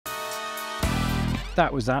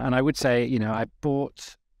that was that. And I would say, I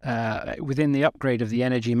bought within the upgrade of the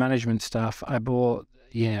energy management stuff, I bought,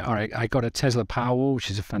 all right, I got a Tesla Powerwall,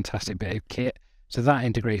 which is a fantastic bit of kit. So that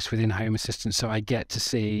integrates within Home Assistant. So I get to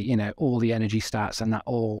see, all the energy stats, and that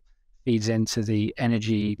all feeds into the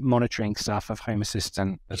energy monitoring stuff of Home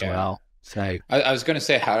Assistant as Yeah. well. So I was going to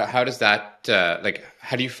say, how does that like,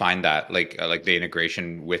 how do you find that, like the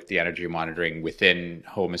integration with the energy monitoring within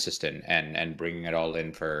Home Assistant, and bringing it all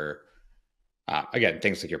in for again,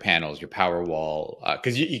 things like your panels, your power wall,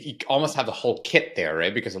 because you almost have the whole kit there,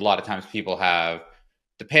 right? Because a lot of times people have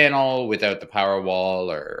the panel without the power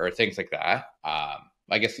wall, or things like that.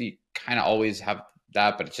 I guess you kind of always have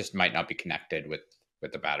that, but it just might not be connected with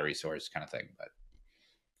the battery source kind of thing. But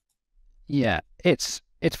yeah, it's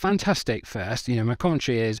fantastic. First, my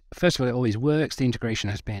commentary is, first of all, it always works. The integration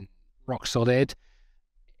has been rock solid.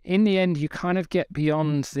 In the end, you kind of get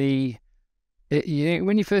beyond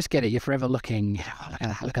when you first get it, you're forever looking, look at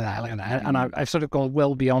that, look at that, look at that. And I've sort of gone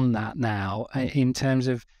well beyond that now, in terms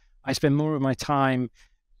of, I spend more of my time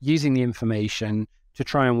using the information to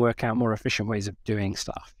try and work out more efficient ways of doing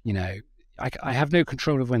stuff. I have no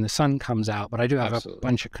control of when the sun comes out, but I do have a absolutely.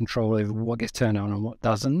 bunch of control over what gets turned on and what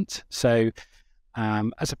doesn't. So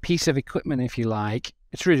as a piece of equipment, if you like,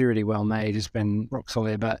 it's really, really well made. It's been rock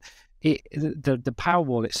solid, but the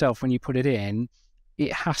Powerwall itself, when you put it in,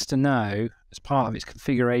 it has to know, as part of its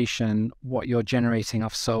configuration, what you're generating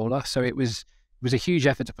off solar. So it was a huge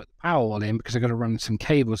effort to put the Powerwall in, because I've got to run some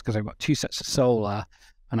cables, because I've got two sets of solar,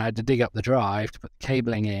 and I had to dig up the drive to put the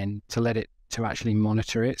cabling in to let it to actually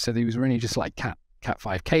monitor it. So these were only just like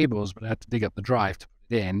Cat5 cables, but I had to dig up the drive to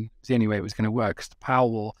put it in. It's the only way it was going to work, because the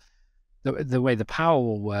Powerwall, the way the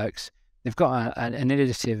Powerwall works, they've got an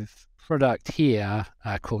innovative product here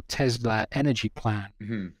called Tesla Energy Plan.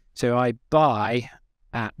 Hmm. So I buy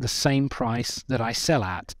at the same price that I sell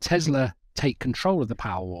at. Tesla take control of the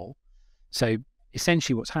Powerwall. So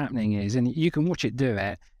essentially what's happening is, and you can watch it do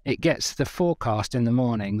it, it gets the forecast in the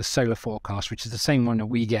morning, the solar forecast, which is the same one that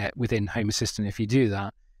we get within Home Assistant. If you do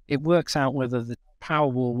that, it works out whether the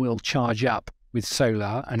Powerwall will charge up with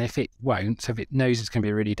solar, and if it won't, so if it knows it's going to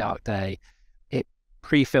be a really dark day, it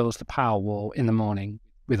pre-fills the Powerwall in the morning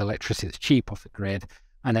with electricity that's cheap off the grid,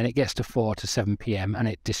 and then it gets to 4 to 7 p.m. and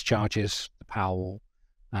it discharges the Powerwall,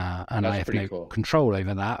 and I That's have pretty no cool. control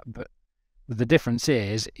over that. But the difference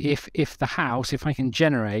is, if I can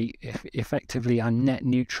generate, if effectively I'm net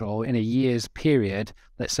neutral in a year's period,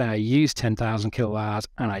 let's say I use 10,000 kilowatt hours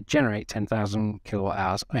and I generate 10,000 kilowatt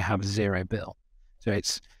hours, I have zero bill. So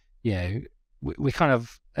it's, we kind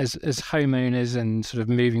of, as homeowners and sort of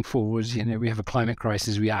moving forwards, we have a climate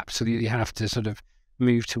crisis. We absolutely have to sort of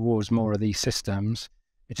move towards more of these systems.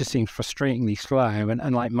 It just seems frustratingly slow.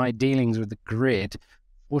 And like my dealings with the grid,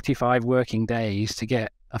 45 working days to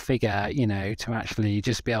get a figure, to actually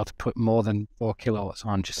just be able to put more than 4 kilowatts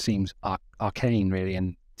on, just seems arcane, really,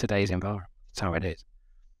 in today's environment. That's how it is.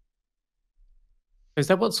 Is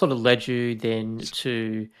that what sort of led you then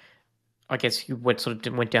to, I guess you went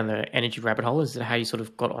down the energy rabbit hole? Is that how you sort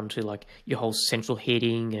of got onto like your whole central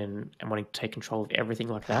heating and wanting to take control of everything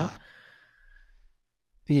like that?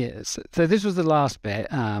 Yes. So this was the last bit.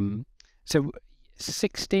 So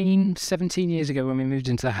 16, 17 years ago, when we moved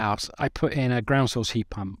into the house, I put in a ground source heat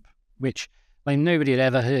pump, which, like, nobody had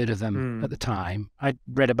ever heard of them at the time. I'd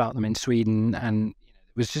read about them in Sweden, and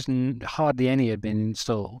it was just hardly any had been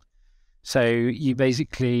installed. So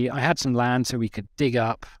I had some land, so we could dig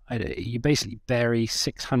up. You basically bury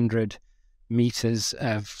 600 meters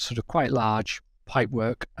of sort of quite large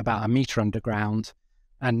pipework, about a meter underground.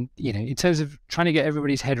 And in terms of trying to get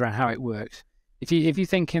everybody's head around how it works, if you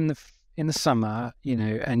think in the summer,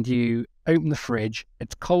 and you open the fridge,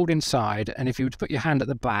 it's cold inside, and if you were to put your hand at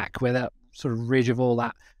the back where that sort of ridge of all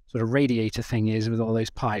that sort of radiator thing is with all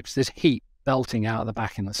those pipes, there's heat belting out of the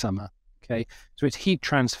back in the summer. Okay, so it's heat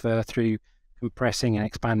transfer through compressing and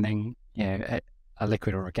expanding, a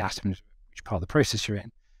liquid or a gas, which part of the process you're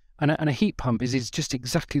in. And a heat pump is just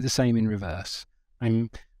exactly the same in reverse.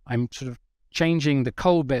 I'm sort of changing the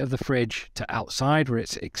cold bit of the fridge to outside, where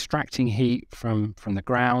it's extracting heat from the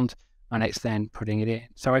ground, and it's then putting it in.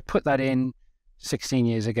 So I put that in 16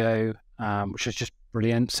 years ago, which was just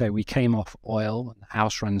brilliant. So we came off oil, and the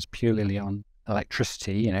house runs purely on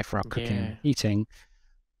electricity, for our cooking and heating.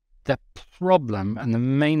 The problem, and the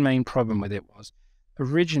main problem with it, was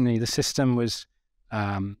originally the system has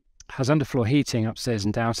underfloor heating upstairs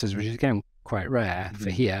and downstairs, which is again quite rare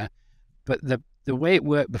for here. But the way it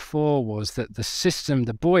worked before was that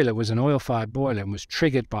the boiler was an oil-fired boiler and was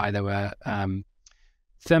triggered by, there were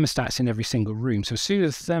thermostats in every single room. So as soon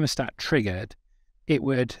as the thermostat triggered, it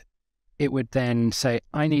would then say,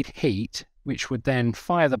 I need heat, which would then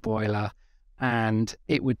fire the boiler, and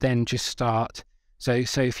it would then just start. So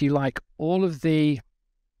if you like, all of the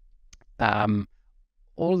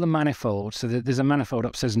manifolds. So there's a manifold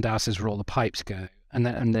upstairs and downstairs where all the pipes go,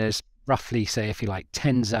 and there's roughly, say, if you like,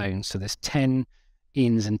 10 zones. So there's 10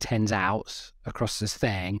 ins and 10s outs across this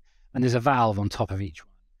thing, and there's a valve on top of each one.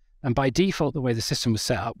 And by default, the way the system was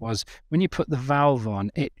set up was when you put the valve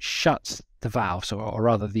on, it shuts the valves, or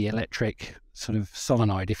rather the electric sort of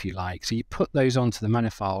solenoid, if you like. So you put those onto the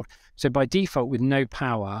manifold. So by default, with no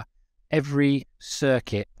power, every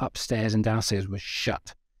circuit upstairs and downstairs was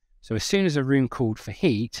shut. So as soon as a room called for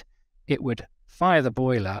heat, it would fire the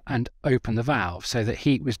boiler and open the valve so that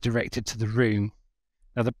heat was directed to the room.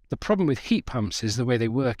 Now, the problem with heat pumps is the way they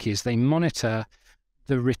work is they monitor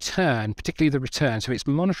the return, particularly the return. So it's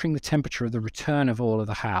monitoring the temperature of the return of all of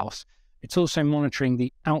the house. It's also monitoring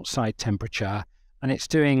the outside temperature, and it's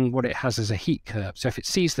doing what it has as a heat curve. So if it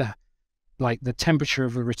sees the temperature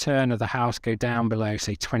of the return of the house go down below,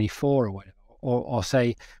 say, 24 or whatever, or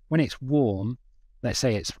say when it's warm, let's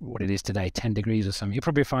say it's what it is today, 10 degrees or something, you'll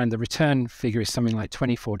probably find the return figure is something like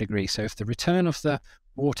 24 degrees. So if the return of the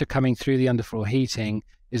water coming through the underfloor heating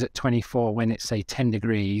is at 24 when it's, say, 10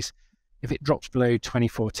 degrees, if it drops below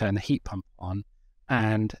 24, turn the heat pump on.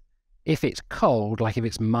 And if it's cold, like if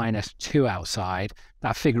it's -2 outside,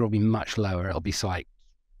 that figure will be much lower. It'll be like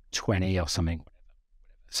 20 or something.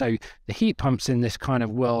 So the heat pump's in this kind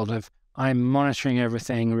of world of I'm monitoring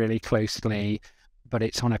everything really closely, but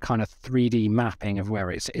it's on a kind of 3D mapping of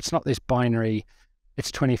where it's not this binary,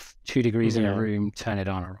 it's 22 degrees in a room, turn it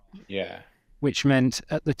on or off. Yeah. Which meant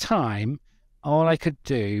at the time, all I could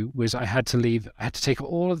do was I had to take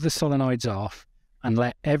all of the solenoids off and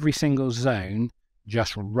let every single zone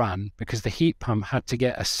just run, because the heat pump had to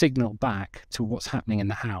get a signal back to what's happening in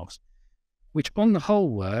the house, which on the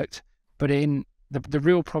whole worked. But in the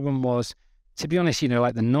real problem was, to be honest,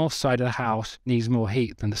 like the north side of the house needs more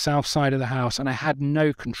heat than the south side of the house, and I had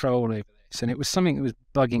no control over this, and it was something that was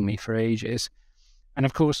bugging me for ages. And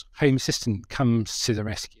of course, Home Assistant comes to the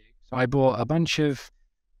rescue. So I bought a bunch of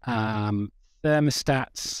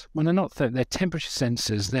thermostats. Well, they're not they're temperature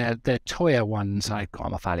sensors. They're Toya ones I got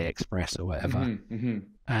them off AliExpress or whatever.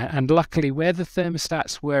 And luckily, where the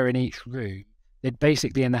thermostats were in each room, they'd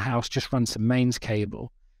basically in the house just run some mains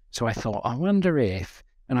cable. So I thought, I wonder if,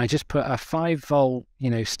 and I just put a 5-volt,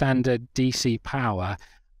 standard DC power,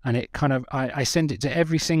 and it kind of, I sent it to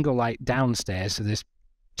every single light downstairs. So there's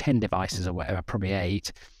 10 devices or whatever, probably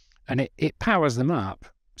 8, and it powers them up.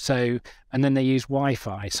 So, and then they use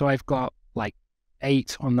Wi-Fi. So I've got like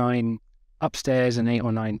 8 or 9 upstairs and 8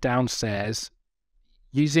 or 9 downstairs,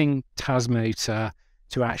 using Tasmotor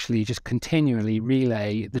to actually just continually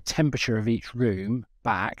relay the temperature of each room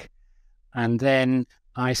back. And then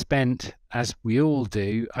I spent, as we all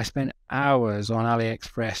do, hours on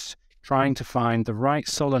AliExpress trying to find the right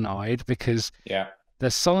solenoid, because the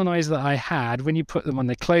solenoids that I had, when you put them on,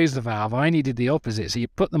 they close the valve. I needed the opposite. So you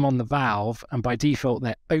put them on the valve, and by default,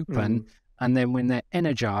 they're open. And then when they're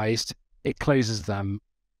energized, it closes them.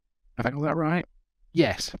 Have I got that right?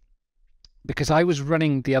 Yes. Because I was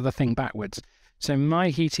running the other thing backwards. So my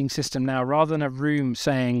heating system now, rather than a room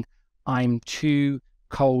saying, I'm too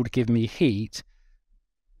cold, give me heat,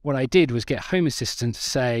 what I did was get Home Assistant to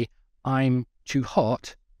say, I'm too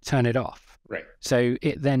hot, turn it off. Right. So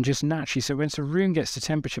it then just naturally, so once a room gets to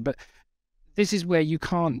temperature, but this is where you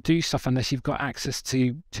can't do stuff unless you've got access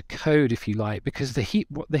to code, if you like, because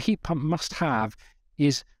what the heat pump must have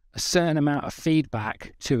is a certain amount of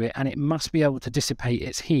feedback to it, and it must be able to dissipate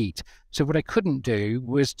its heat. So what I couldn't do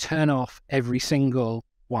was turn off every single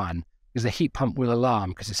one, because the heat pump will alarm,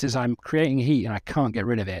 because it says I'm creating heat and I can't get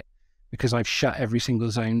rid of it because I've shut every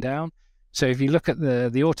single zone down. So if you look at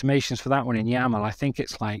the automations for that one in YAML, I think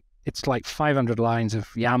it's like 500 lines of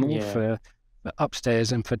YAML for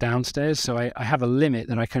upstairs and for downstairs. So I have a limit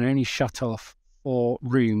that I can only shut off 4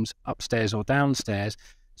 rooms upstairs or downstairs,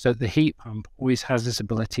 so the heat pump always has this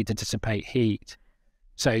ability to dissipate heat.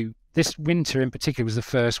 So this winter in particular was the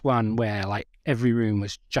first one where like every room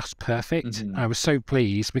was just perfect. I was so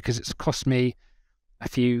pleased because it's cost me a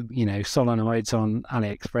few, solenoids on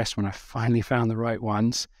AliExpress when I finally found the right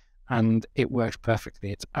ones, and it works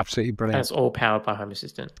perfectly. It's absolutely brilliant. And it's all powered by Home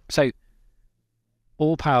Assistant. So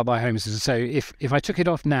all powered by Home Assistant. So if I took it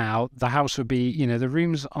off now, the house would be, the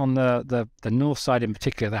rooms on the north side in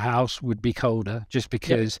particular, the house would be colder, just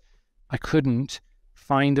because I couldn't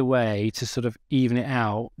find a way to sort of even it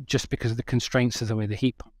out, just because of the constraints of the way the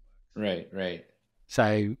heat pump works. Right.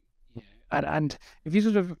 So, and if you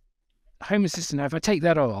sort of Home Assistant, if I take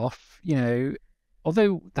that off,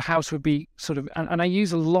 although the house would be sort of, and I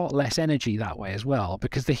use a lot less energy that way as well,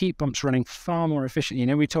 because the heat pump's running far more efficiently. You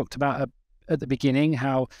know, we talked about at the beginning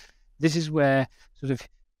how this is where sort of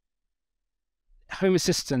Home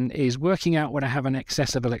Assistant is working out when I have an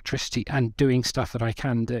excess of electricity and doing stuff that I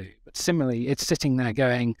can do. But similarly, it's sitting there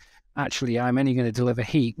going, actually, I'm only going to deliver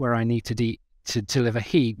heat where I need to deliver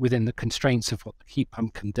heat within the constraints of what the heat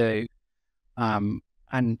pump can do.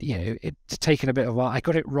 And, you know, it's taken a bit of a while. I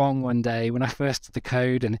got it wrong one day when I first did the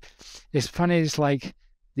code. And it's funny, it's like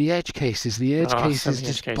the edge cases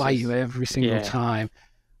just bite you every single time.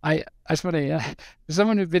 It's funny, for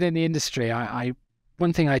someone who's been in the industry,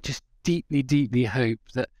 one thing I just deeply, deeply hope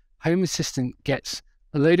that Home Assistant gets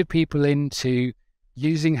a load of people into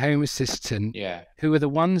using Home Assistant who are the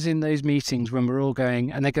ones in those meetings when we're all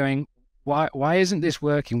going, and they're going, why isn't this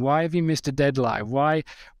working? Why have you missed a deadline? Why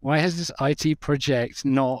has this IT project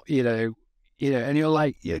not, you know, and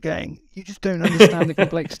you're going, you just don't understand the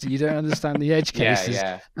complexity. You don't understand the edge cases.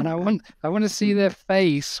 And I want to see their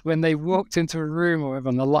face when they walked into a room or whatever,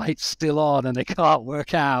 and the light's still on and they can't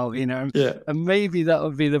work out, you know. And maybe that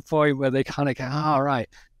would be the point where they kind of go, right,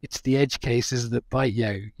 it's the edge cases that bite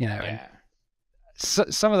you, you know. And so,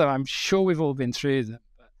 some of them, I'm sure we've all been through them.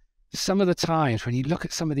 Some of the times when you look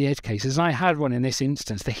at some of the edge cases, and I had one in this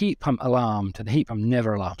instance, the heat pump alarmed, and the heat pump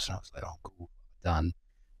never alarms. And I was like, oh, cool, done.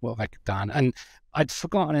 What have I done? And I'd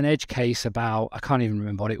forgotten an edge case about, I can't even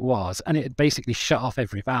remember what it was, and it had basically shut off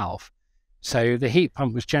every valve. So the heat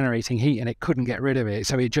pump was generating heat and it couldn't get rid of it.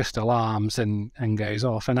 So it just alarms and goes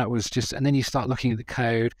off. And that was just, and then you start looking at the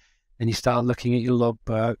code, and you start looking at your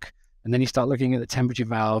logbook, and then you start looking at the temperature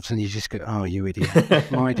valves, and you just go, oh, you idiot.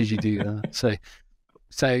 Why did you do that?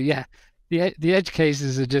 So yeah, the edge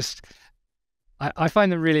cases are just, I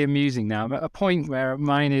find them really amusing now. I'm at a point where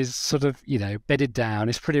mine is sort of, you know, bedded down.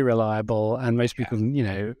 It's pretty reliable, and most people, you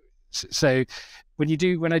know, so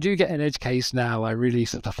when I do get an edge case now, I really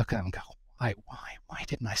sort of look at them and go, why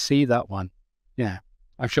didn't I see that one? Yeah,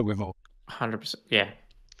 I'm sure we've all 100%.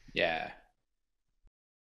 Yeah.